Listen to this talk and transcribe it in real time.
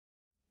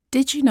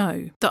Did you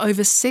know that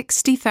over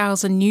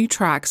 60,000 new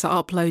tracks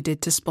are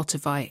uploaded to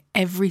Spotify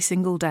every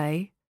single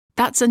day?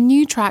 That's a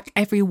new track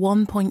every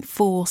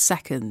 1.4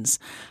 seconds,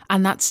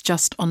 and that's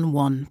just on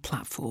one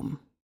platform.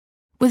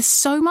 With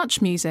so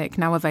much music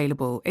now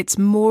available, it's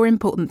more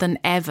important than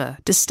ever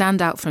to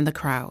stand out from the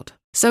crowd.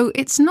 So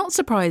it's not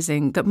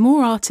surprising that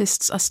more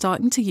artists are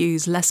starting to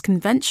use less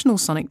conventional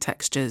sonic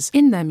textures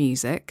in their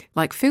music,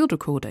 like field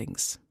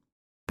recordings.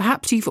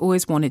 Perhaps you've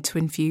always wanted to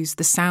infuse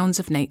the sounds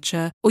of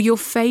nature or your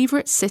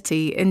favourite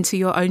city into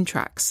your own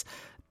tracks,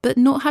 but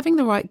not having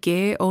the right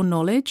gear or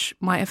knowledge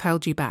might have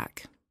held you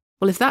back.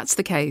 Well, if that's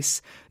the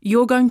case,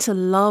 you're going to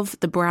love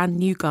the brand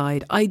new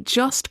guide I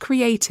just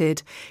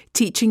created,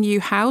 teaching you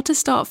how to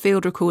start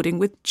field recording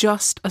with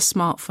just a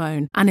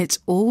smartphone, and it's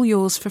all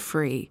yours for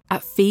free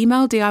at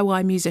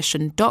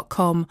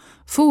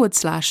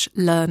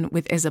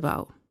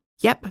femalediymusician.com/learn-with-Isabel.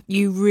 Yep,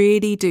 you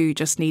really do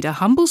just need a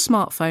humble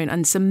smartphone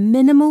and some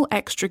minimal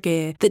extra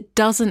gear that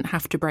doesn't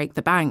have to break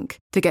the bank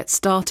to get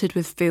started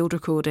with field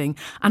recording,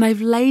 and I've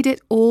laid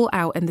it all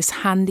out in this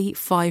handy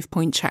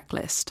 5-point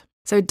checklist.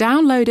 So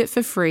download it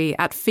for free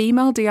at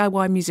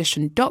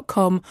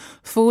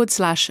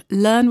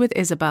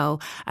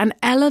femalediymusician.com/learn-with-Isabel and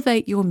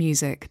elevate your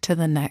music to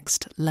the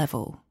next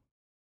level.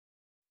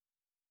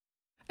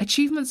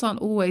 Achievements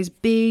aren't always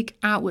big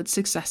outward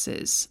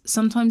successes.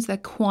 Sometimes they're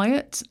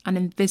quiet and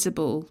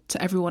invisible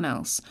to everyone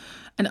else.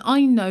 And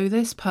I know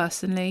this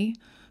personally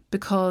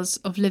because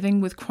of living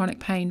with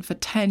chronic pain for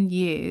 10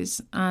 years.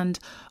 And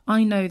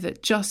I know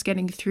that just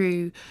getting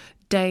through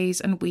days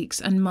and weeks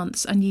and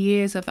months and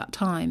years of that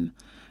time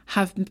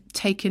have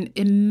taken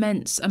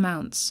immense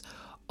amounts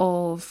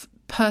of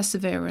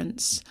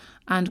perseverance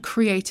and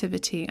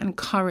creativity and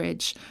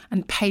courage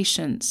and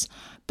patience.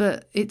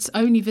 But it's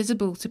only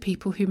visible to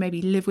people who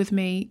maybe live with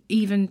me,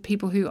 even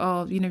people who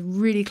are,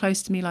 really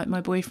close to me, like my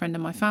boyfriend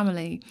and my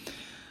family.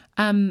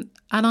 And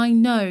I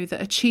know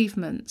that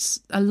achievements,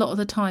 a lot of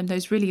the time,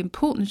 those really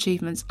important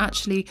achievements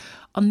actually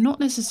are not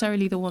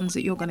necessarily the ones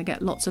that you're going to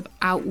get lots of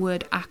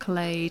outward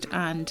accolade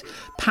and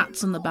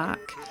pats on the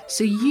back.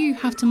 So you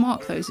have to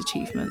mark those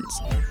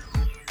achievements.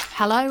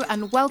 Hello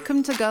and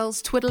welcome to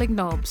Girls Twiddling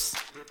Knobs.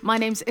 My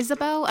name's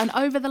Isabel, and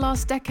over the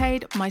last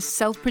decade, my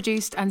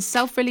self-produced and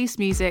self-released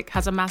music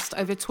has amassed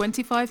over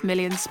 25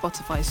 million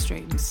Spotify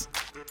streams.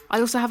 I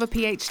also have a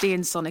PhD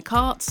in sonic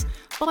arts,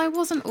 but I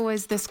wasn't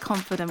always this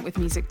confident with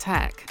music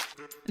tech.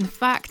 In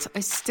fact,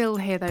 I still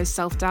hear those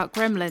self-doubt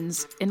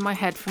gremlins in my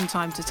head from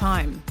time to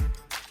time.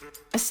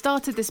 I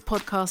started this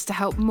podcast to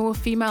help more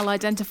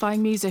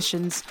female-identifying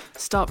musicians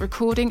start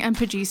recording and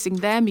producing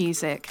their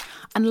music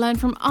and learn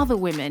from other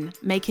women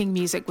making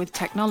music with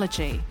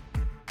technology.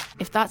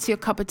 If that's your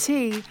cup of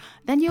tea,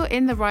 then you're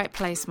in the right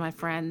place, my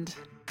friend.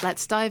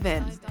 Let's dive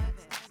in.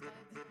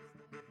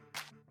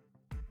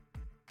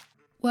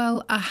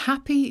 Well, a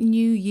happy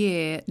new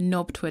year,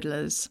 knob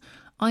twiddlers.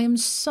 I am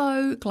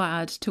so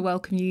glad to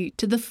welcome you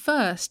to the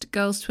first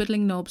Girls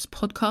Twiddling Knobs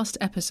podcast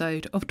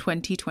episode of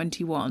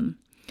 2021.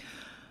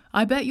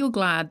 I bet you're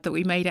glad that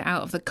we made it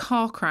out of the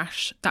car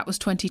crash that was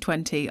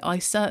 2020. I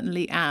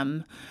certainly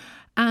am.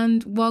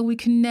 And while we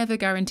can never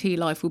guarantee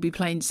life will be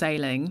plain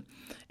sailing,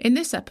 in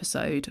this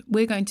episode,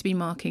 we're going to be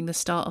marking the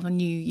start of a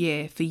new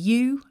year for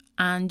you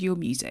and your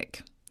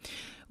music.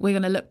 We're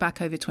going to look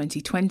back over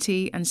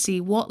 2020 and see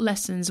what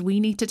lessons we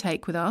need to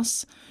take with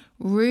us,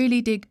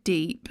 really dig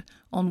deep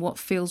on what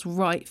feels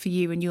right for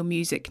you and your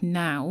music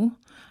now.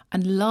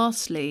 And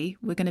lastly,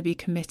 we're going to be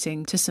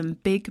committing to some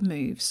big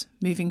moves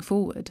moving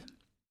forward.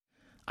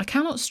 I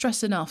cannot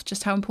stress enough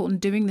just how important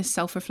doing this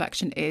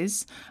self-reflection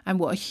is and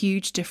what a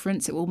huge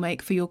difference it will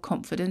make for your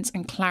confidence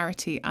and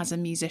clarity as a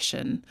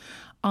musician.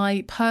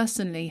 I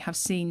personally have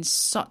seen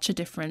such a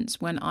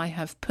difference when I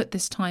have put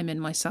this time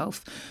in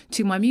myself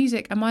to my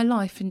music and my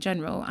life in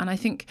general. And I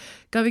think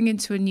going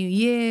into a new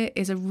year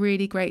is a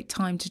really great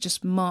time to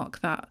just mark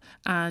that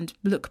and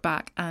look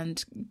back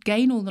and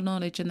gain all the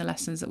knowledge and the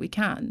lessons that we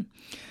can.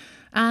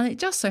 And it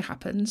just so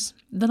happens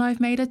that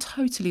I've made a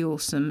totally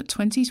awesome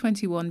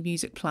 2021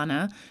 music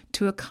planner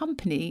to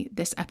accompany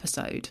this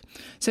episode.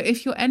 So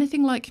if you're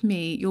anything like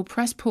me, you'll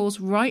press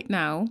pause right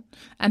now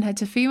and head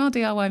to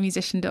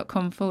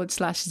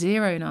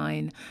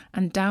femalediymusician.com/09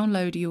 and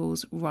download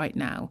yours right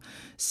now.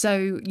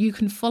 So you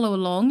can follow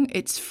along.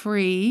 It's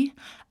free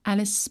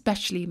and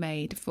especially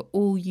made for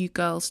all you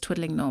Girls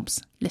Twiddling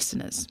Knobs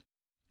listeners.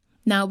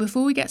 Now,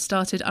 before we get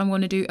started, I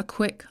want to do a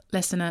quick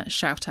listener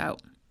shout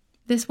out.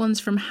 This one's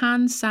from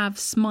Han Sav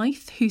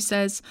Smythe, who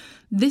says,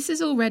 "This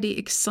is already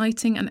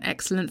exciting and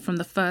excellent from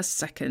the first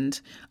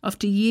second.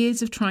 After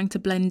years of trying to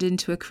blend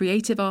into a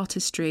creative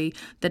artistry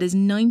that is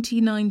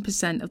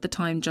 99% of the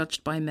time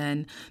judged by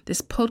men,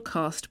 this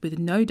podcast with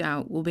no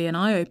doubt will be an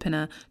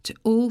eye-opener to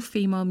all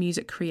female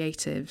music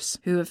creatives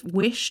who have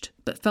wished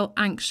but felt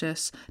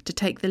anxious to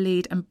take the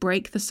lead and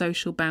break the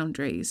social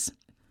boundaries.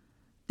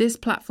 This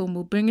platform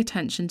will bring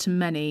attention to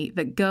many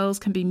that girls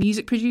can be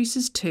music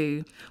producers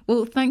too."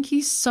 Well, thank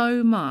you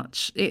so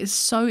much. It is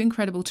so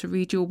incredible to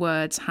read your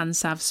words,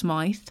 Hansav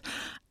Smythe.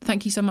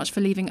 thank you so much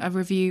for leaving a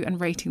review and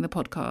rating the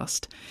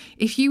podcast.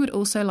 If you would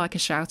also like a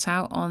shout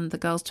out on the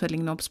Girls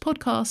Twiddling Knobs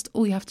podcast,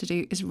 all you have to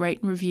do is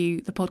rate and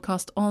review the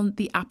podcast on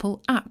the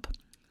Apple app.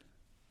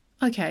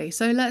 Okay,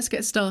 so let's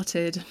get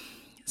started.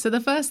 So the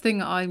first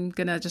thing I'm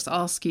going to just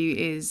ask you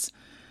is,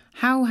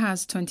 how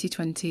has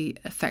 2020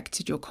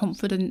 affected your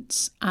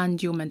confidence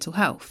and your mental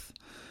health?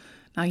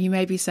 Now, you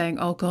may be saying,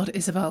 oh God,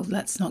 Isabel,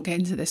 let's not get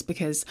into this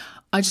because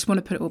I just want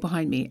to put it all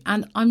behind me.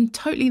 And I'm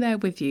totally there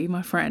with you,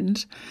 my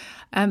friend.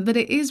 But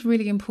it is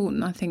really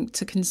important, I think,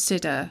 to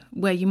consider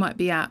where you might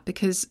be at,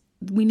 because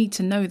we need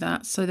to know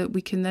that so that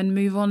we can then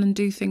move on and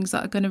do things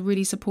that are going to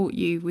really support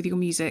you with your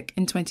music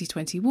in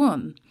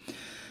 2021.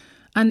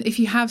 And if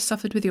you have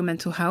suffered with your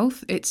mental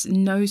health, it's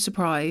no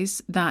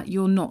surprise that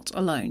you're not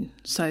alone.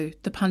 So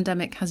the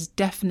pandemic has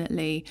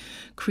definitely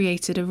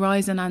created a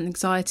rise in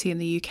anxiety in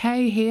the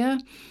UK here,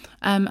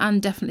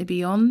 and definitely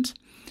beyond.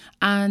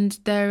 And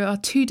there are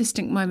two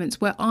distinct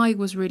moments where I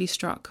was really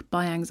struck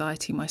by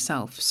anxiety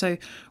myself. So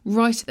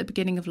right at the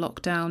beginning of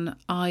lockdown,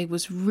 I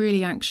was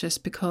really anxious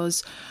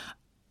because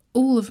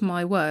all of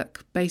my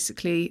work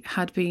basically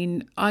had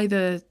been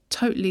either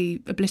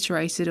totally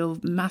obliterated or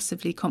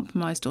massively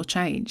compromised or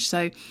changed.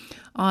 So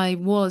I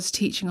was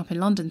teaching up in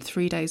London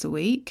 3 days a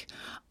week.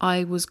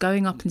 I was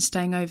going up and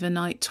staying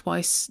overnight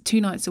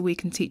 2 nights a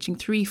week and teaching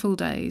 3 full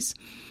days.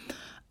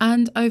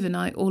 And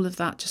overnight, all of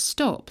that just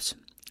stopped.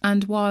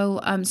 And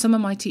while some of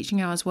my teaching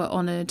hours were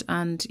honoured,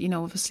 and,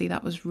 obviously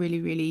that was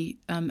really, really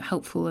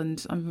helpful,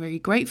 and I'm very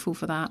grateful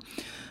for that,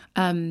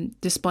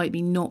 despite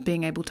me not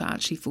being able to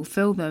actually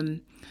fulfil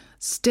them,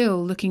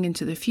 still looking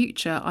into the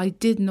future, I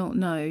did not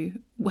know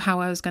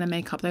how I was going to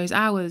make up those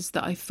hours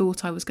that I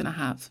thought I was going to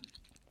have.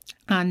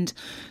 And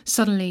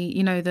suddenly,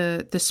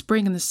 the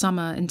spring and the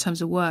summer in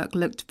terms of work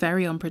looked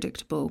very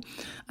unpredictable.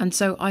 And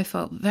so I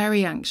felt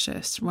very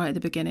anxious right at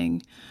the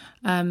beginning.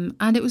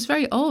 And it was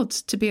very odd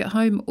to be at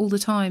home all the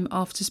time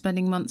after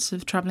spending months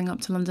of travelling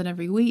up to London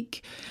every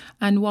week.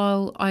 And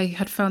while I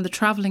had found the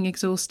travelling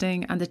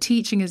exhausting and the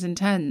teaching is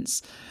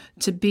intense,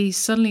 to be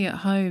suddenly at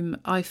home,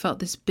 I felt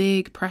this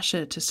big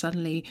pressure to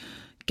suddenly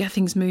get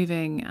things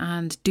moving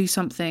and do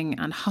something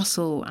and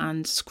hustle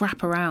and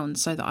scrap around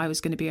so that I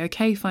was going to be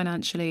okay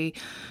financially,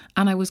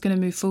 and I was going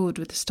to move forward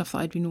with the stuff that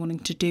I'd been wanting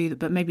to do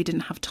but maybe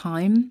didn't have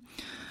time.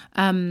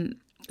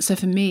 So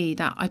for me,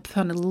 that I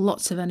put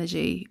lots of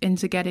energy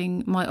into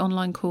getting my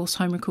online course,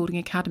 Home Recording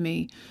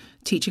Academy,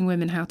 teaching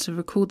women how to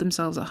record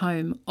themselves at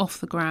home, off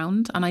the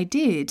ground. And I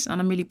did, and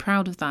I'm really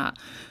proud of that.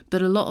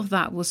 But a lot of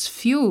that was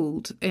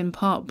fueled in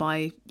part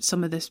by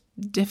some of this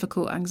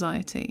difficult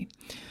anxiety.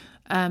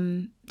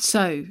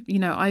 So,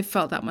 I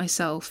felt that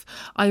myself.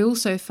 I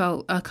also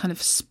felt a kind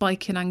of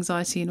spike in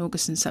anxiety in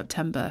August and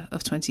September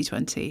of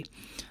 2020.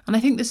 And I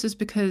think this was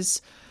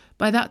because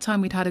by that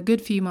time we'd had a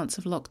good few months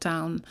of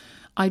lockdown.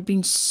 I'd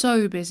been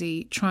so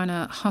busy trying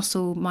to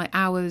hustle my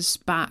hours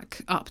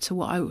back up to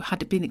what I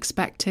had been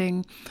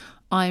expecting.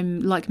 I'm,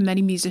 like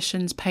many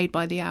musicians, paid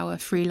by the hour,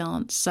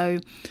 freelance. So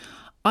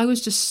I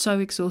was just so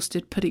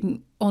exhausted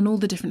putting on all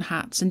the different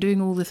hats and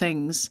doing all the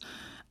things.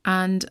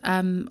 And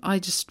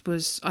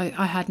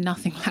I had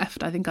nothing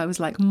left. I think I was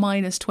like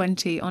minus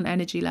 20 on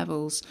energy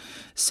levels.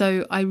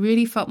 So I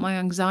really felt my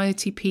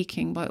anxiety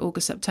peaking by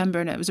August, September.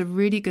 And it was a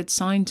really good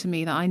sign to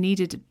me that I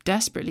needed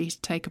desperately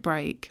to take a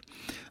break.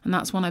 And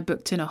that's when I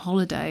booked in a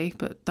holiday,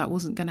 but that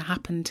wasn't going to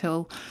happen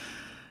until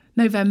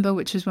November,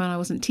 which was when I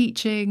wasn't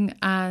teaching.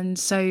 And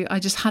so I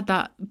just had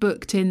that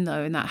booked in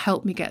though, and that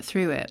helped me get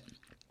through it.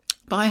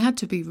 But I had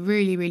to be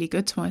really, really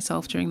good to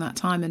myself during that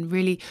time and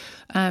really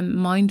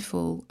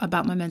mindful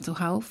about my mental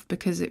health,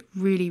 because it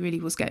really, really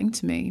was getting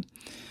to me.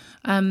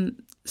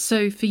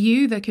 So for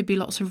you, there could be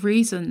lots of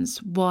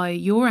reasons why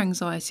your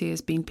anxiety has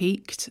been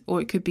peaked,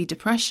 or it could be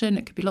depression,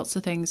 it could be lots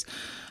of things,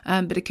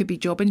 but it could be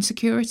job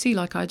insecurity,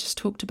 like I just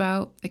talked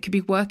about. It could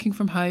be working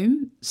from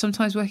home.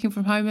 Sometimes working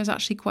from home is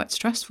actually quite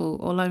stressful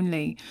or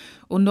lonely,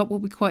 or not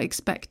what we quite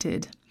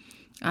expected.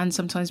 And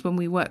sometimes when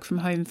we work from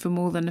home for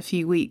more than a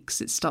few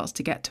weeks, it starts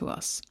to get to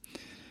us.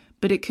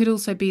 But it could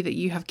also be that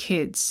you have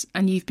kids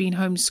and you've been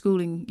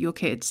homeschooling your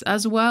kids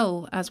as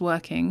well as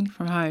working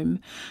from home.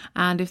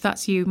 And if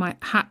that's you, my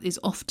hat is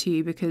off to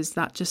you, because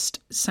that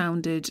just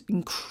sounded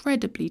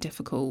incredibly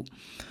difficult.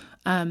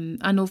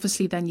 And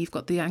obviously then you've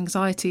got the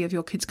anxiety of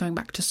your kids going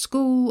back to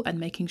school and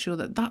making sure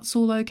that that's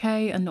all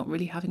okay and not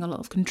really having a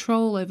lot of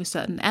control over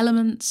certain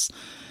elements.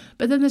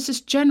 But then there's this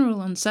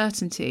general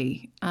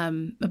uncertainty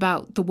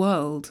about the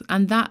world,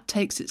 and that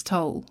takes its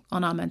toll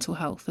on our mental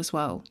health as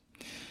well.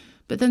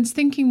 But then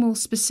thinking more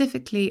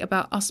specifically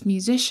about us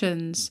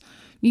musicians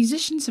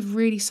have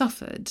really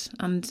suffered.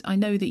 And I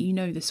know that you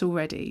know this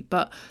already,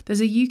 but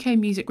there's a UK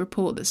music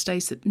report that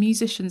states that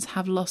musicians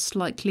have lost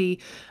likely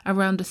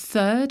around a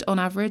third on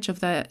average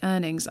of their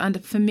earnings.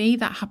 And for me,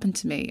 that happened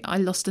to me. I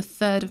lost a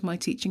third of my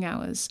teaching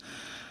hours.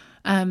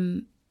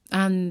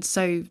 And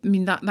so,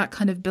 that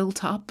kind of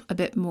built up a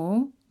bit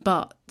more,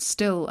 but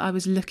still I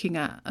was looking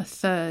at a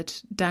third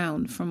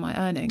down from my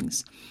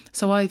earnings.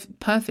 So I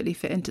perfectly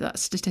fit into that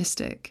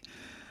statistic.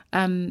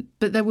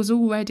 But there was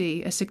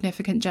already a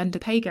significant gender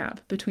pay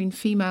gap between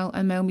female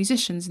and male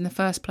musicians in the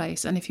first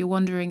place. And if you're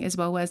wondering,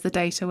 Isabel, where's the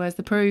data, where's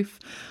the proof?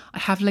 I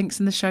have links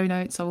in the show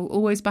notes. I will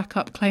always back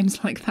up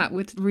claims like that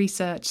with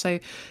research. So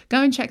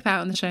go and check that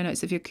out in the show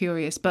notes if you're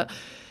curious. But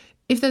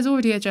if there's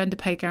already a gender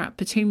pay gap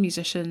between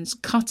musicians,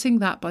 cutting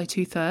that by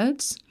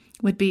 2/3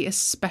 would be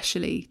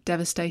especially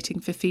devastating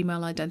for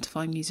female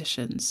identifying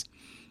musicians.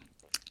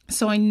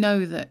 So I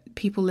know that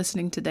people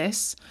listening to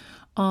this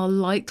are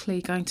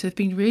likely going to have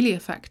been really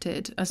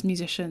affected as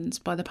musicians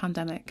by the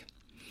pandemic.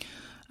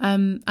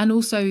 And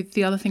also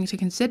the other thing to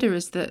consider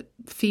is that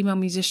female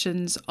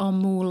musicians are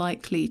more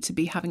likely to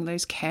be having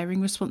those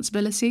caring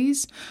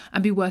responsibilities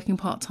and be working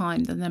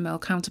part-time than their male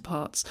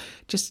counterparts.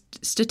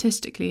 Just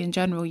statistically in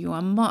general, you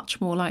are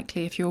much more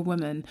likely, if you're a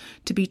woman,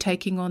 to be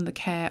taking on the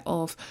care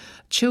of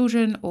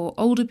children or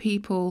older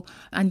people,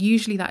 and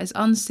usually that is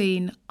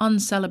unseen,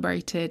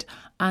 uncelebrated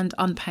and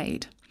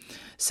unpaid.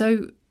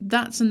 So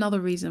that's another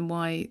reason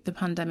why the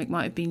pandemic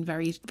might have been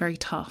very, very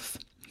tough.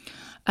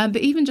 But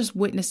even just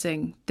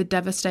witnessing the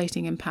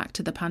devastating impact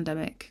of the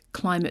pandemic,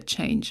 climate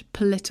change,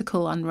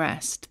 political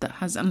unrest that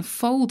has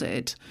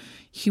unfolded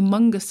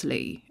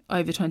humongously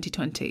over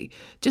 2020,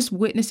 just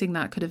witnessing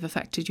that could have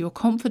affected your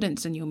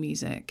confidence in your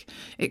music.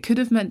 It could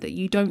have meant that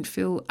you don't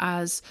feel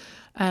as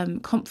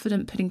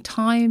confident putting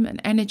time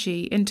and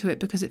energy into it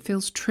because it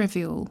feels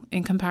trivial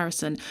in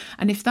comparison.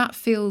 And if that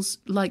feels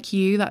like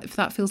if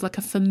that feels like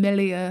a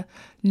familiar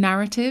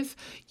narrative,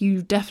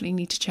 you definitely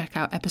need to check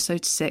out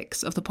episode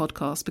 6 of the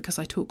podcast, because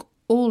I talk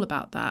all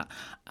about that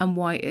and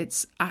why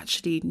it's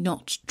actually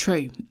not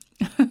true.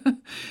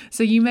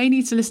 So you may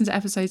need to listen to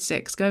episode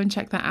 6. Go and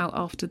check that out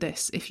after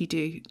this if you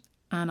do,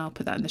 and I'll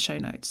put that in the show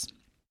notes.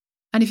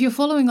 And if you're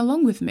following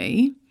along with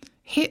me,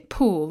 hit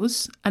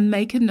pause and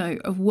make a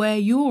note of where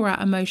you're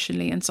at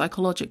emotionally and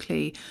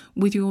psychologically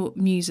with your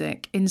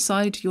music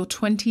inside your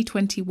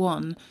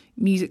 2021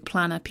 Music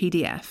Planner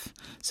PDF.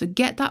 So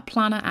get that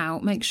planner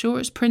out, make sure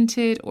it's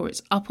printed or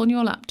it's up on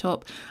your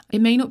laptop.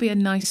 It may not be a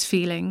nice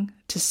feeling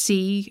to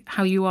see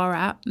how you are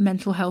at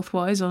mental health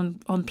wise on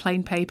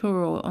plain paper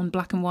or on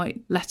black and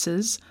white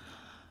letters.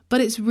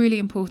 But it's really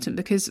important,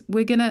 because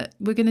we're gonna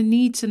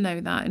need to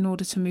know that in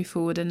order to move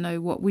forward and know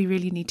what we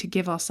really need to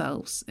give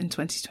ourselves in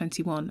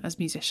 2021 as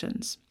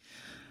musicians.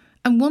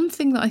 And one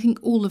thing that I think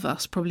all of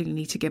us probably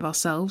need to give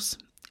ourselves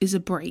is a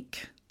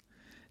break.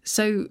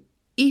 So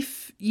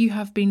if you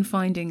have been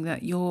finding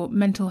that your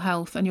mental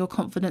health and your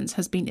confidence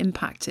has been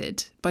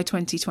impacted by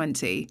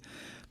 2020,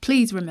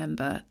 please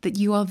remember that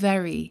you are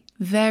very,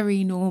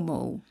 very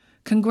normal.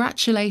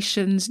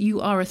 Congratulations,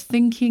 you are a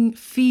thinking,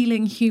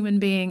 feeling human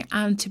being,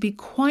 and to be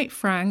quite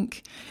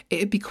frank, it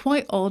would be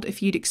quite odd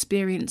if you'd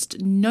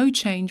experienced no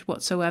change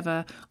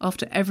whatsoever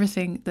after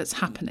everything that's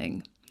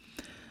happening.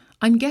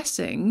 I'm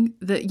guessing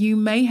that you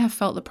may have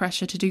felt the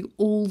pressure to do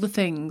all the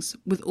things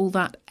with all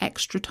that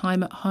extra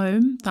time at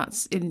home.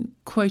 That's in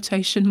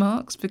quotation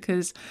marks,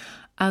 because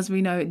as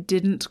we know, it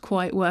didn't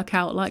quite work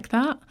out like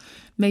that.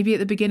 Maybe at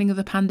the beginning of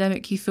the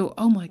pandemic, you thought,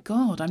 oh my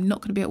God, I'm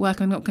not going to be at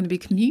work. I'm not going to be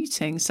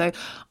commuting. So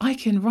I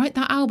can write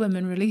that album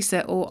and release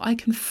it, or I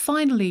can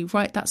finally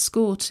write that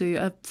score to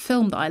a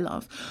film that I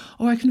love,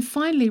 or I can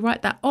finally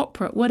write that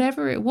opera,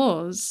 whatever it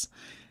was.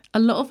 A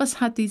lot of us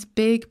had these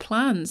big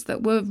plans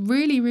that were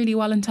really, really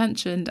well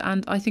intentioned.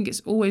 And I think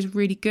it's always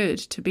really good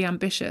to be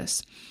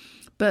ambitious.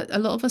 But a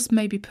lot of us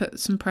maybe put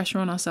some pressure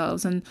on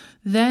ourselves and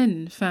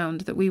then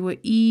found that we were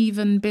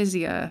even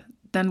busier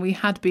than we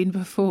had been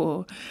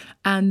before.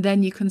 And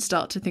then you can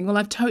start to think, well,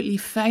 I've totally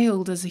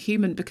failed as a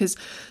human because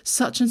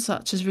such and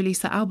such has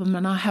released that album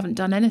and I haven't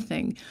done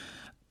anything.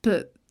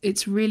 But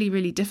it's really,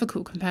 really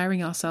difficult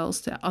comparing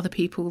ourselves to other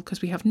people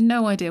because we have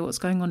no idea what's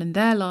going on in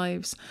their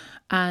lives,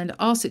 and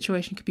our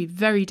situation could be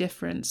very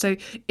different. So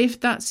if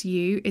that's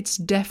you, it's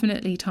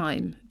definitely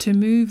time to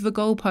move the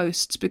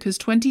goalposts, because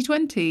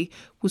 2020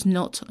 was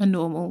not a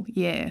normal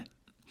year.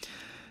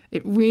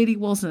 It really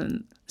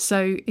wasn't.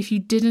 So if you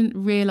didn't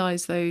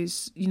realise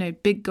those,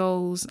 big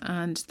goals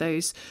and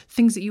those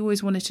things that you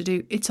always wanted to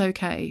do, it's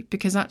okay,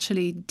 because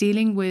actually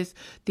dealing with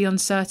the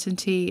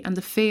uncertainty and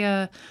the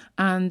fear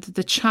and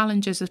the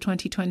challenges of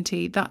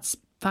 2020, that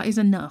is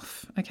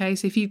enough. Okay,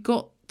 so if you've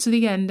got to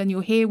the end and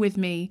you're here with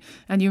me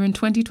and you're in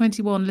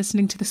 2021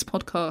 listening to this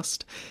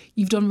podcast,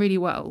 you've done really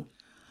well.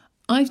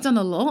 I've done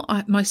a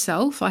lot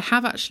myself. I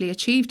have actually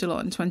achieved a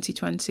lot in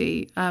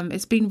 2020.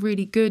 It's been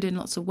really good in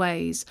lots of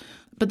ways.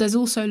 But there's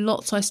also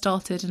lots I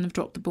started and have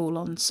dropped the ball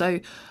on. So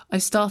I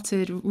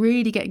started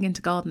really getting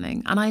into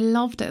gardening, and I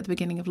loved it at the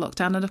beginning of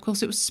lockdown. And of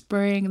course it was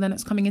spring, and then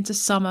it's coming into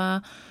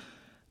summer.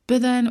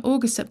 But then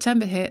August,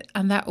 September hit,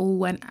 and that all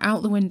went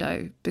out the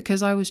window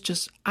because I was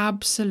just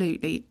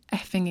absolutely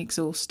effing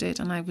exhausted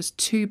and I was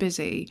too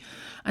busy.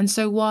 And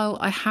so while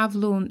I have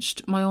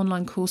launched my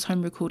online course,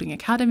 Home Recording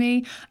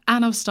Academy,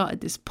 and I've started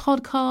this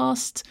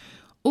podcast,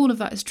 all of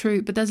that is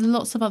true. But there's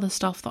lots of other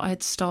stuff that I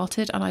had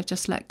started and I've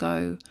just let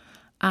go.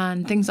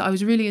 And things that I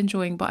was really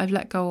enjoying, but I've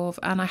let go of.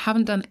 And I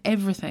haven't done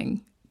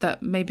everything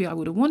that maybe I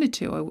would have wanted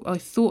to, or I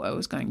thought I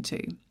was going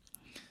to.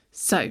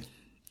 So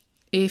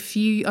If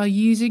you are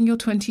using your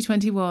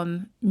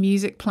 2021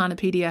 music planner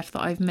PDF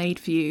that I've made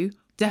for you,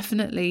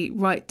 definitely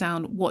write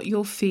down what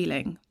you're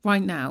feeling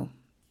right now.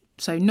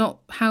 So not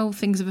how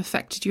things have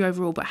affected you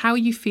overall, but how are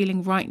you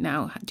feeling right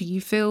now? Do you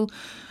feel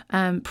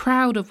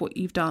proud of what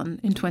you've done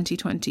in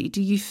 2020?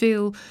 Do you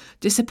feel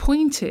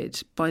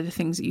disappointed by the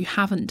things that you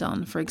haven't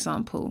done, for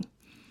example?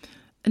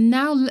 And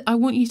now I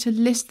want you to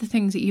list the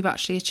things that you've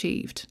actually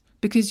achieved,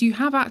 because you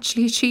have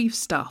actually achieved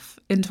stuff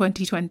in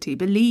 2020.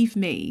 Believe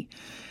me,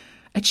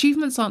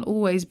 achievements aren't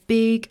always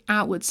big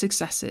outward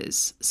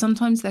successes.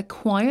 Sometimes they're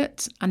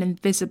quiet and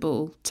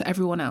invisible to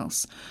everyone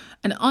else.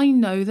 And I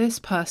know this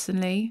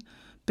personally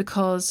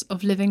because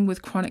of living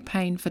with chronic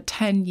pain for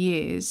 10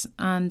 years.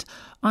 And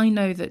I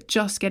know that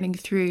just getting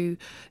through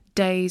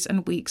days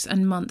and weeks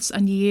and months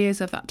and years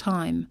of that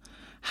time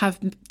have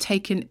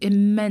taken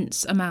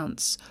immense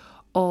amounts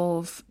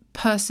of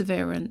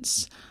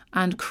perseverance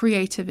and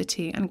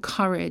creativity and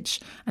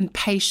courage and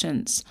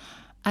patience,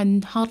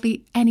 and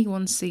hardly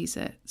anyone sees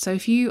it. So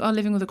if you are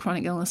living with a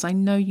chronic illness, I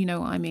know you know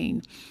what I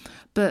mean,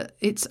 but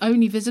it's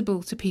only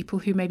visible to people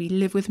who maybe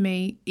live with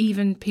me,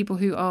 even people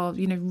who are,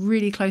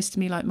 really close to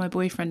me, like my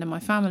boyfriend and my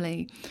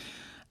family.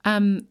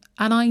 And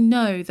I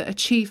know that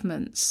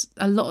achievements,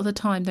 a lot of the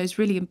time, those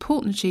really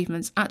important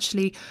achievements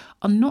actually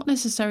are not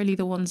necessarily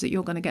the ones that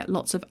you're going to get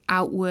lots of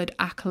outward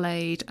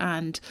accolade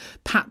and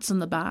pats on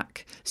the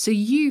back. So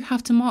you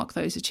have to mark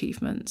those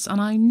achievements. And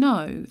I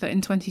know that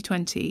in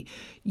 2020,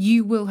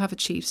 you will have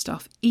achieved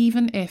stuff,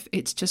 even if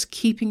it's just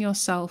keeping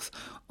yourself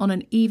on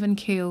an even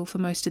keel for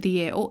most of the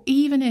year, or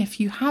even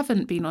if you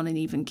haven't been on an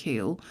even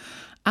keel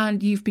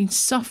and you've been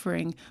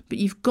suffering, but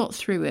you've got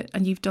through it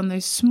and you've done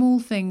those small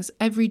things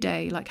every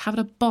day, like having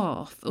a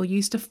bath or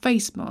used a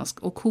face mask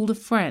or called a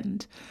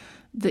friend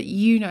that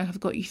have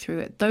got you through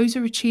it. Those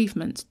are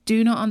achievements.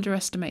 Do not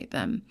underestimate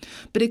them.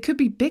 But it could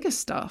be bigger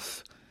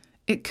stuff.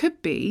 It could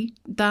be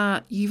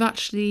that you've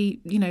actually,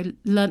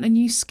 learnt a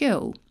new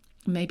skill.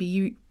 Maybe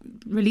you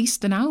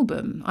released an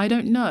album. I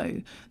don't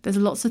know. There's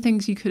lots of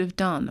things you could have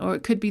done. Or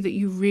it could be that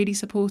you really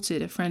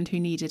supported a friend who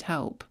needed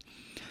help.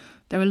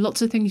 There are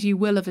lots of things you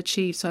will have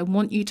achieved, so I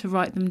want you to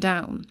write them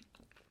down.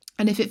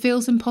 And if it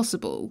feels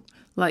impossible,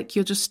 like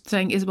you're just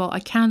saying, Isabel, I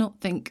cannot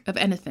think of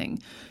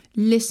anything,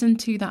 listen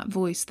to that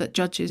voice that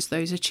judges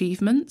those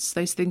achievements,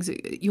 those things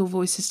that your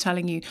voice is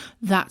telling you,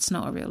 that's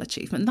not a real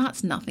achievement,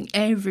 that's nothing,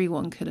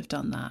 everyone could have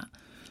done that.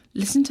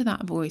 Listen to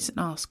that voice and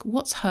ask,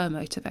 what's her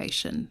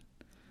motivation?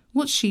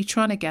 What's she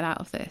trying to get out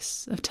of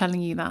this, of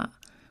telling you that?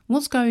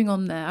 What's going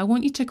on there? I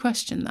want you to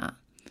question that.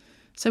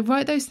 So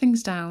write those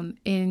things down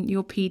in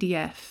your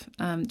PDF,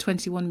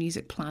 21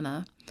 Music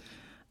Planner.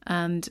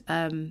 And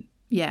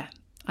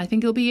I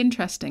think it'll be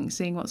interesting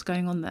seeing what's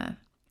going on there.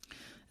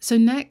 So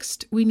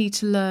next, we need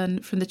to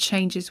learn from the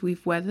changes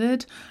we've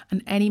weathered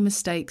and any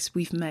mistakes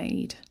we've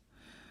made.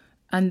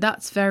 And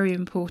that's very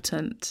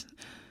important.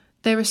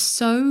 There are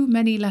so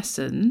many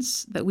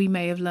lessons that we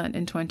may have learnt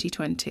in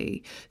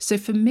 2020. So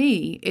for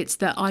me, it's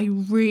that I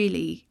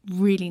really,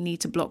 really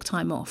need to block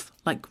time off,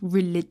 like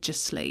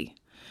religiously.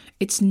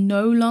 It's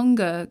no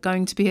longer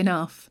going to be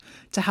enough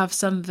to have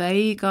some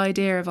vague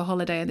idea of a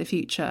holiday in the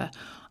future.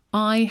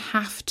 I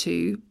have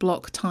to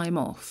block time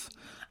off.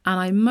 And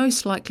I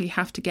most likely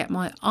have to get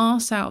my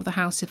arse out of the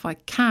house if I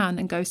can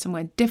and go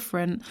somewhere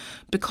different,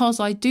 because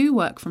I do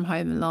work from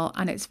home a lot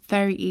and it's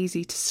very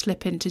easy to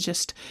slip into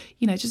just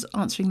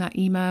answering that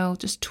email,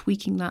 just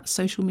tweaking that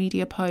social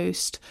media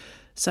post.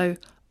 So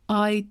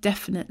I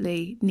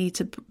definitely need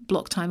to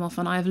block time off,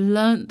 and I've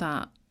learnt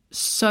that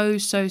so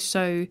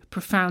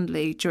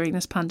profoundly during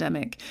this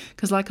pandemic,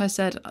 because like I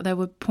said, there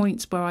were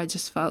points where I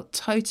just felt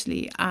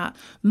totally at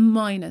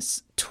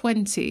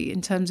 -20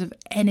 in terms of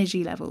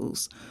energy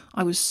levels.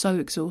 I was so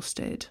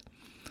exhausted.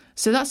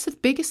 So that's the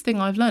biggest thing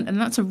I've learned, and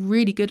that's a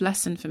really good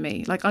lesson for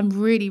me. Like, I'm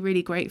really,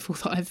 really grateful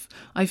that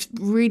I've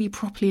really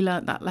properly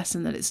learnt that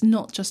lesson, that it's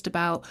not just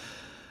about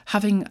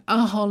having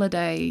a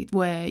holiday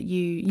where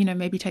you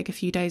maybe take a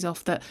few days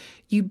off, that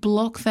you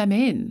block them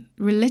in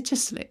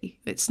religiously.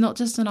 It's not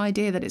just an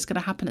idea that it's going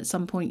to happen at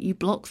some point. You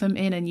block them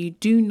in and you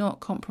do not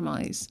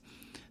compromise.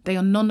 They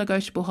are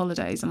non-negotiable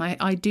holidays, and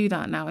I do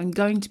that now. I'm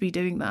going to be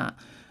doing that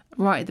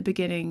right at the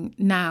beginning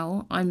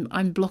now.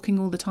 I'm blocking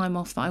all the time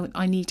off that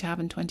I need to have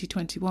in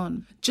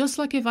 2021. Just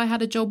like if I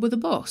had a job with a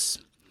boss.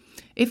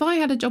 If I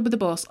had a job with a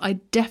boss,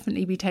 I'd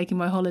definitely be taking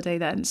my holiday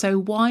then. So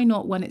why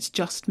not when it's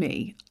just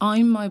me?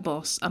 I'm my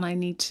boss and I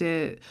need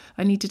to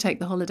take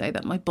the holiday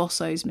that my boss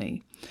owes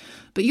me.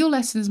 But your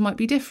lessons might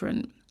be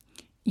different.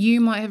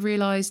 You might have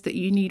realised that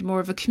you need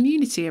more of a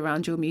community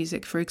around your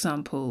music, for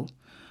example.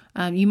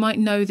 You might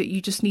know that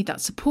you just need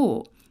that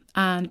support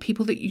and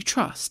people that you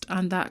trust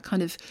and that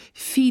kind of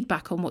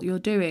feedback on what you're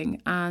doing,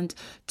 and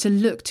to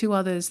look to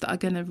others that are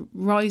going to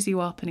rise you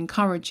up and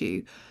encourage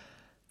you.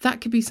 That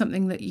could be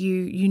something that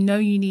you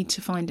need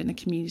to find in a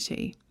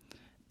community.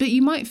 But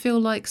you might feel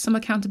like some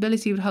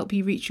accountability would help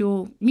you reach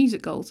your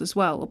music goals as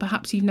well. Or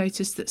perhaps you've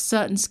noticed that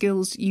certain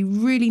skills you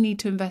really need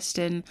to invest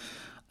in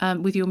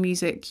with your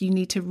music. You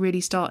need to really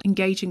start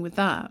engaging with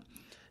that.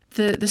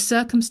 the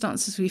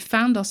circumstances we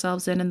found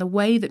ourselves in and the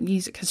way that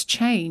music has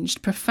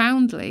changed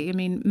profoundly. I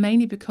mean,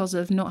 mainly because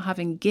of not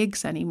having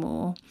gigs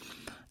anymore.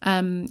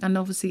 And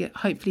obviously,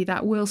 hopefully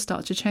that will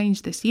start to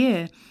change this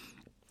year.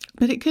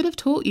 But it could have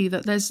taught you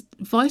that there's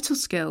vital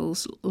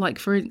skills, like,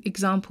 for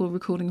example,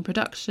 recording and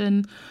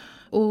production,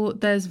 or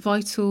there's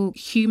vital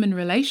human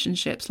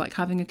relationships, like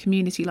having a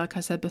community, like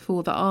I said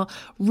before, that are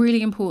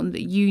really important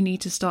that you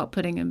need to start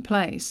putting in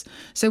place.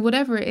 So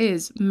whatever it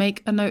is,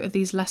 make a note of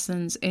these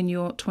lessons in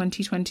your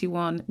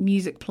 2021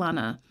 music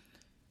planner.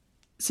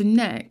 So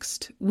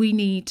next, we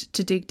need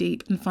to dig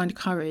deep and find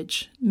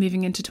courage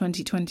moving into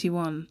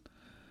 2021.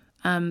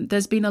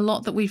 There's been a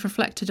lot that we've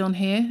reflected on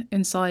here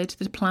inside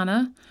the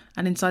planner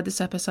and inside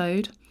this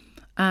episode.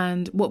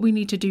 And what we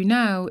need to do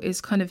now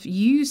is kind of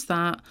use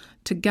that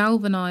to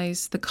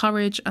galvanize the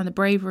courage and the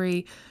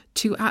bravery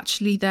to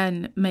actually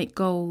then make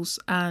goals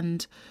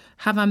and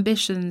have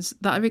ambitions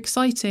that are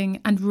exciting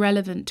and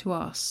relevant to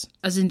us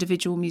as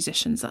individual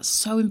musicians. That's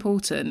so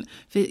important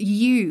for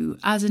you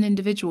as an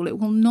individual. It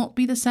will not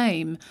be the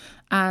same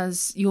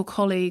as your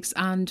colleagues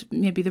and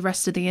maybe the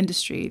rest of the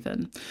industry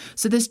even.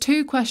 So there's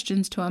 2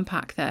 questions to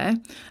unpack there.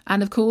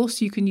 And of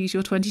course, you can use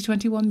your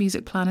 2021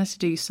 music planner to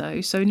do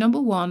so. So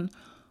number 1,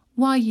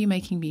 why are you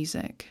making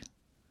music?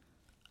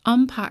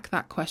 Unpack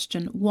that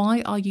question.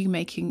 Why are you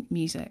making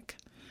music?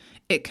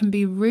 It can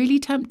be really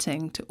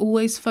tempting to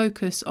always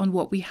focus on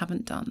what we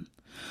haven't done.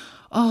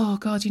 Oh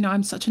God,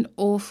 I'm such an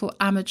awful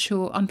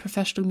amateur,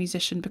 unprofessional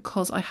musician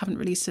because I haven't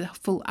released a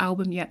full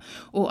album yet,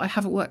 or I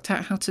haven't worked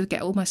out how to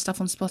get all my stuff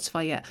on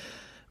Spotify yet.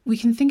 We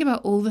can think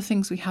about all the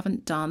things we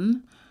haven't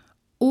done,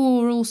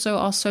 or also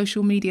our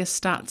social media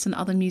stats and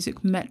other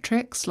music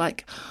metrics,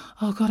 like,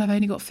 oh God, I've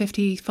only got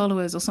 50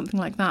 followers or something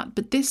like that.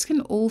 But this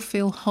can all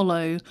feel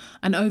hollow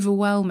and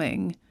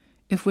overwhelming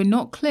if we're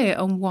not clear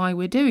on why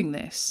we're doing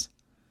this,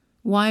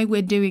 why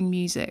we're doing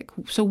music.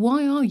 So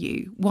why are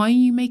you? Why are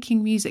you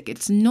making music?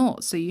 It's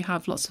not so you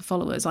have lots of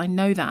followers. I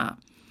know that.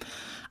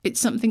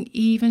 It's something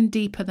even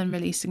deeper than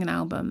releasing an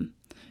album.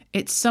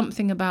 It's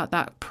something about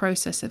that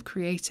process of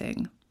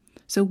creating.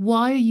 So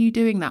why are you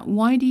doing that?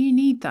 Why do you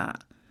need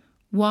that?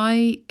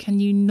 Why can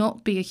you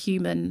not be a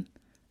human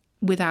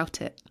without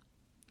it?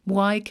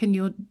 Why can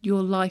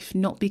your life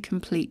not be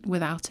complete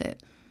without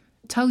it?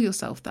 Tell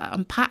yourself that,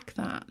 unpack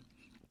that.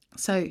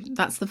 So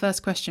that's the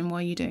first question. Why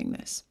are you doing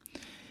this?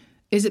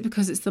 Is it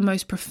because it's the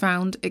most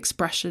profound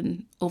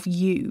expression of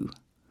you?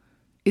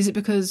 Is it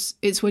because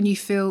it's when you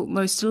feel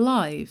most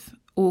alive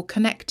or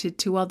connected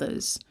to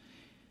others?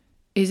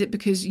 Is it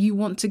because you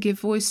want to give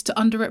voice to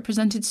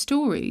underrepresented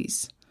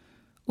stories?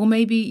 Or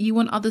maybe you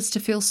want others to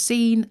feel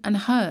seen and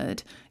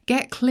heard.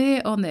 Get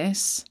clear on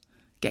this.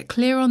 Get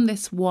clear on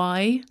this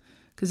why,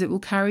 because it will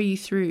carry you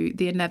through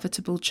the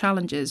inevitable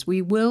challenges.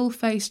 We will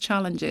face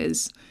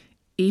challenges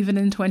even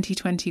in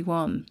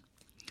 2021.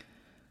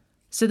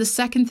 So the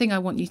second thing I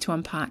want you to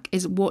unpack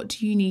is, what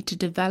do you need to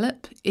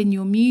develop in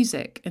your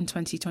music in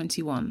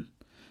 2021?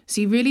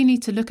 So you really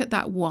need to look at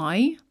that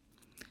why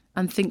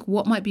and think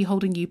what might be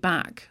holding you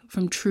back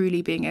from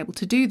truly being able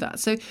to do that.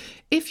 So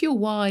if your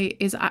why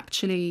is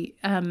actually,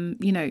 I'm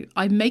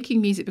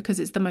making music because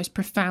it's the most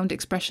profound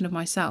expression of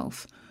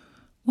myself,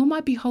 what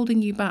might be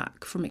holding you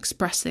back from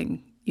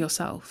expressing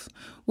yourself?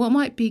 What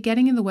might be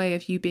getting in the way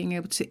of you being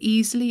able to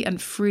easily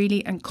and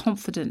freely and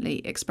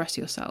confidently express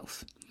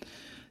yourself?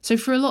 So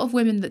for a lot of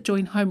women that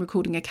join Home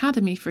Recording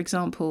Academy, for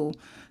example,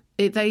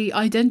 they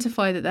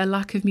identify that their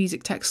lack of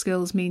music tech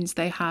skills means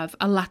they have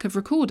a lack of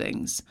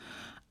recordings.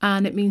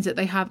 And it means that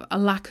they have a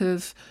lack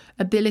of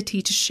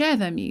ability to share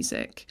their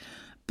music.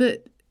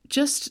 But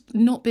just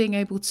not being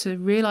able to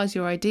realise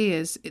your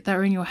ideas that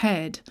are in your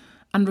head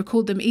and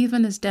record them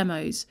even as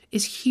demos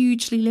is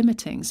hugely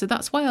limiting. So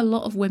that's why a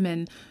lot of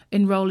women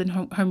enrol in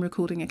Home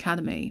Recording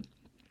Academy.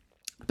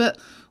 But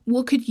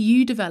what could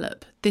you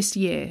develop this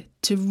year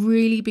to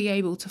really be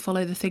able to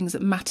follow the things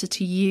that matter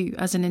to you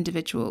as an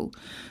individual?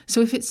 So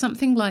if it's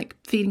something like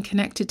feeling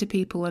connected to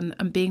people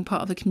and being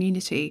part of a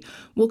community,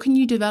 what can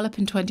you develop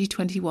in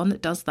 2021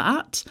 that does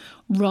that,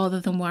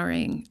 rather than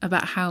worrying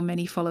about how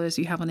many followers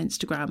you have on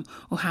Instagram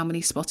or how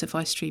many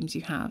Spotify streams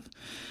you have?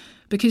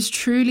 Because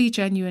truly,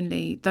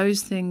 genuinely,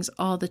 those things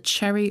are the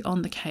cherry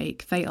on the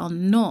cake. They are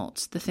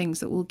not the things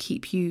that will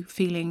keep you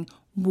feeling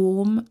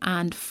warm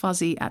and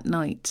fuzzy at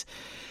night.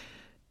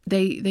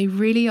 They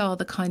really are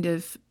the kind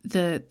of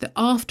the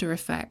after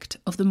effect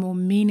of the more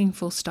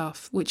meaningful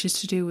stuff, which is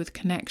to do with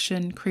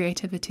connection,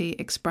 creativity,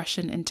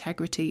 expression,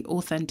 integrity,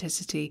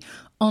 authenticity,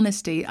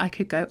 honesty. I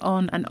could go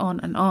on and on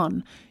and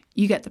on.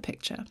 You get the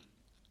picture.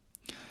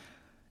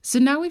 So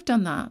now we've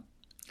done that,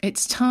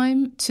 it's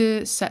time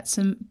to set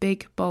some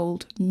big,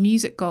 bold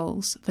music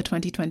goals for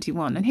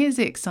 2021. And here's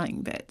the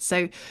exciting bit.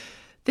 So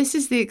this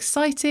is the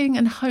exciting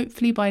and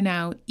hopefully by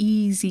now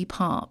easy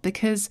part,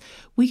 because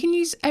we can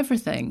use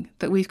everything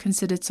that we've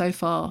considered so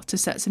far to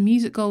set some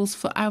music goals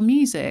for our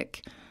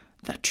music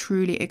that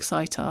truly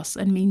excite us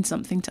and mean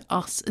something to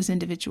us as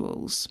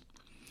individuals.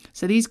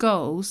 So these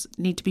goals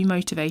need to be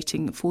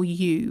motivating for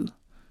you,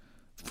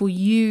 for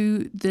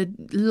you, the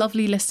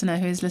lovely listener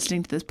who is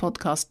listening to this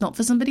podcast, not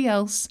for somebody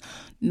else,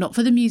 not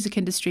for the music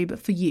industry, but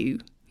for you.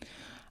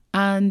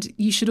 And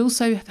you should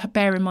also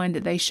bear in mind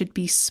that they should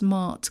be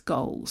SMART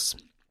goals.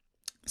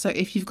 So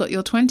if you've got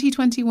your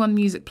 2021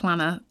 music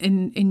planner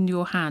in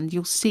your hand,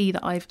 you'll see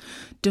that I've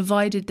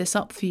divided this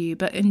up for you.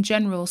 But in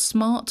general,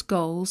 SMART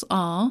goals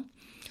are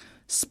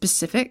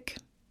specific.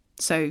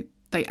 So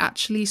they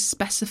actually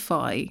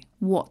specify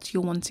what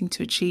you're wanting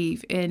to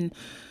achieve in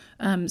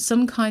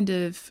some kind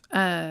of,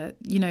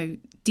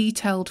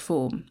 detailed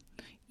form.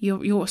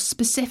 You're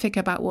specific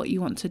about what you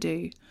want to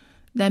do.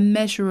 They're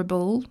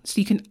measurable, so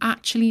you can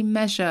actually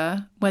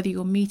measure whether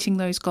you're meeting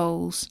those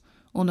goals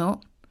or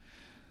not.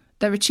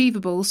 They're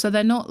achievable, so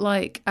they're not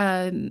like,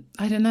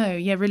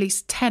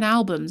 release 10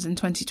 albums in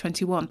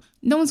 2021.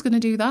 No one's going to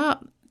do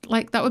that.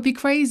 Like, that would be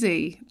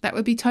crazy. That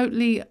would be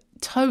totally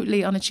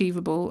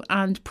unachievable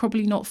and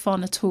probably not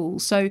fun at all.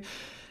 So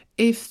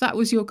if that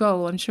was your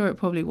goal, I'm sure it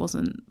probably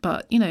wasn't.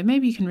 But,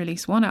 maybe you can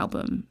release 1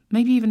 album,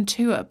 maybe even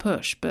 2 at a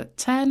push, but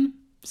 10,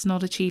 it's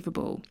not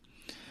achievable.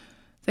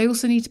 They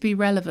also need to be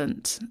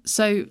relevant.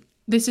 So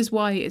this is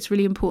why it's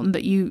really important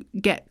that you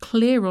get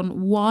clear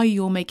on why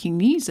you're making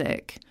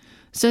music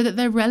so that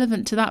they're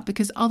relevant to that,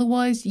 because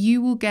otherwise you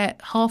will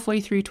get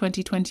halfway through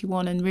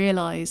 2021 and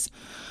realise,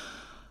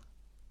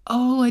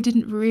 I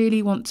didn't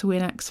really want to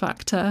win X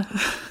Factor.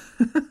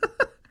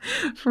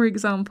 For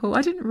example,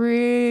 I didn't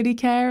really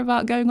care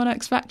about going on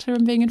X Factor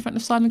and being in front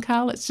of Simon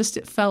Cowell.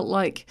 It felt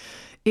like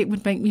it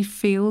would make me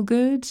feel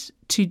good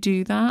to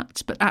do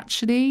that. But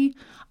actually,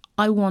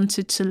 I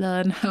wanted to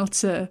learn how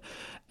to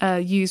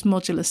use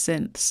modular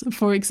synths,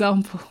 for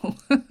example.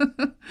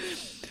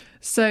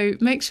 So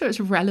make sure it's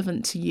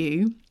relevant to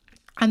you,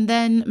 and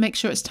then make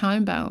sure it's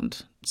time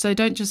bound. So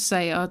don't just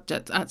say,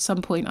 at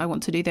some point I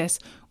want to do this.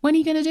 When are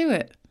you going to do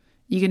it?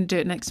 You're going to do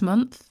it next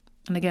month?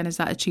 And again, is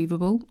that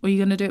achievable? Or are you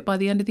going to do it by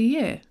the end of the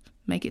year?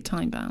 Make it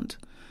time bound.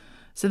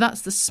 So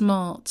that's the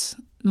SMART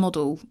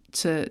model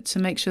to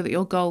make sure that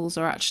your goals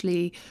are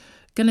actually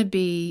going to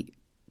be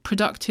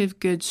productive,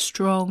 good,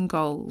 strong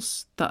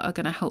goals that are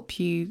going to help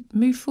you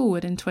move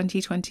forward in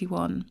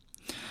 2021.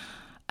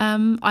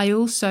 I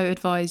also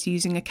advise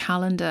using a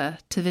calendar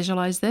to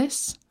visualize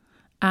this.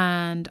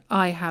 And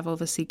I have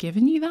obviously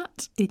given you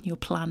that in your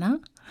planner.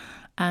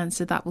 And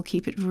so that will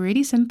keep it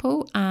really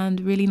simple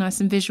and really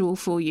nice and visual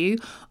for you.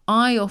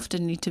 I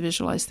often need to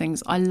visualize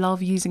things. I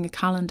love using a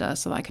calendar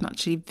so that I can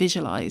actually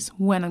visualize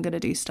when I'm going to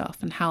do stuff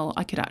and how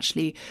I could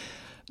actually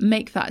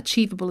make that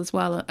achievable as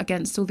well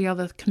against all the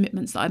other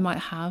commitments that I might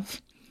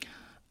have.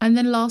 And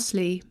then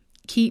lastly,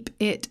 keep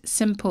it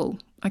simple.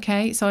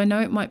 Okay, so I know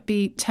it might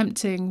be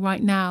tempting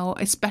right now,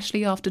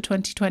 especially after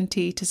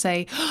 2020, to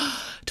say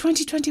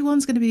 2021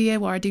 is going to be the year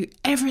where I do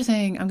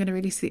everything. I'm going to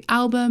release the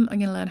album. I'm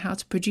going to learn how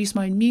to produce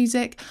my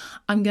music.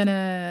 I'm going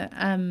to,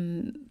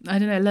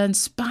 learn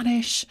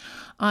Spanish.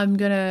 I'm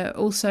going to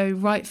also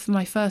write for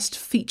my first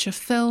feature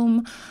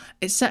film,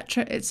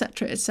 etc.,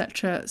 etc.,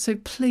 etc. So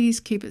please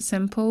keep it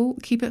simple,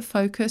 keep it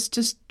focused.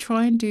 Just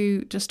try and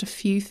do just a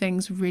few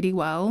things really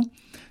well.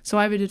 So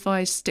I would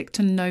advise stick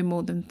to no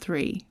more than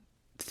 3.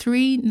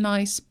 3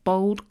 nice,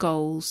 bold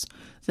goals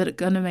that are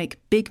going to make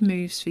big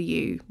moves for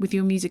you with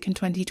your music in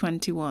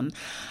 2021.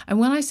 And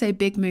when I say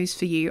big moves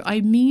for you,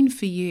 I mean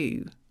for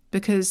you,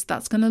 because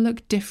that's going to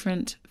look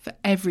different for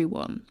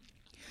everyone.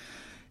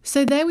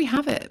 So there we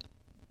have it.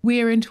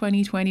 We're in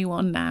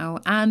 2021 now.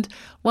 And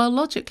while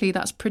logically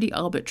that's pretty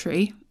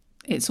arbitrary,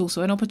 it's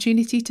also an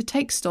opportunity to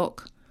take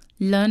stock,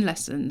 learn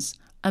lessons,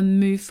 and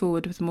move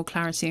forward with more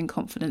clarity and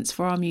confidence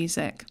for our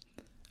music.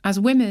 As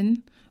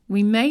women,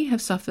 we may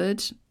have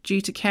suffered due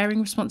to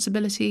caring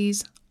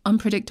responsibilities,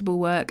 unpredictable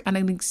work, and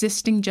an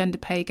existing gender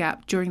pay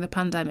gap during the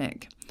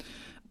pandemic.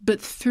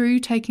 But through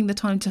taking the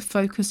time to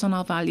focus on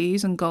our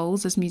values and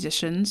goals as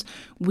musicians,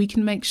 we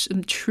can make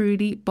some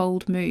truly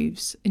bold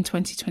moves in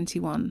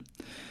 2021.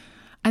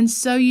 And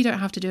so you don't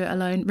have to do it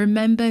alone.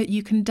 Remember,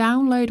 you can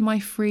download my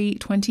free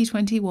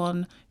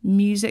 2021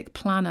 music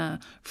planner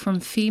from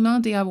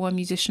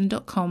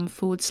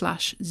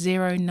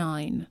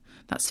femalediymusician.com/09.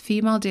 That's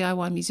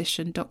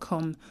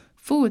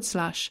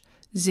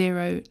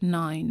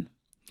femalediymusician.com/09.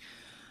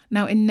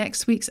 Now, in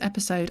next week's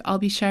episode, I'll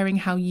be sharing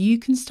how you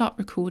can start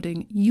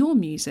recording your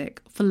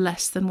music for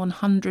less than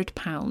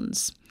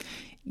 £100.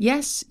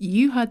 Yes,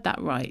 you heard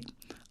that right.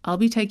 I'll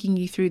be taking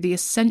you through the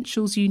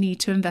essentials you need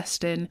to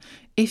invest in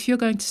if you're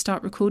going to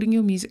start recording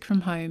your music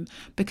from home,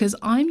 because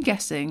I'm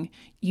guessing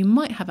you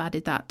might have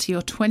added that to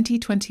your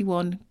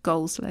 2021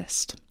 goals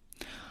list.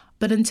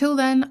 But until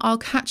then, I'll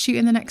catch you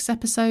in the next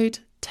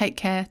episode. Take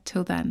care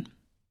till then.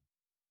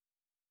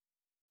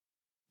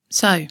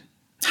 So,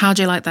 how'd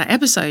you like that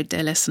episode,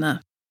 dear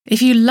listener?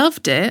 If you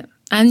loved it,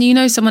 and you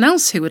know someone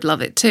else who would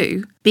love it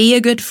too, be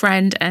a good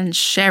friend and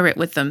share it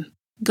with them.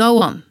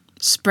 Go on,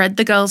 spread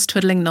the girls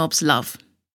twiddling knobs love.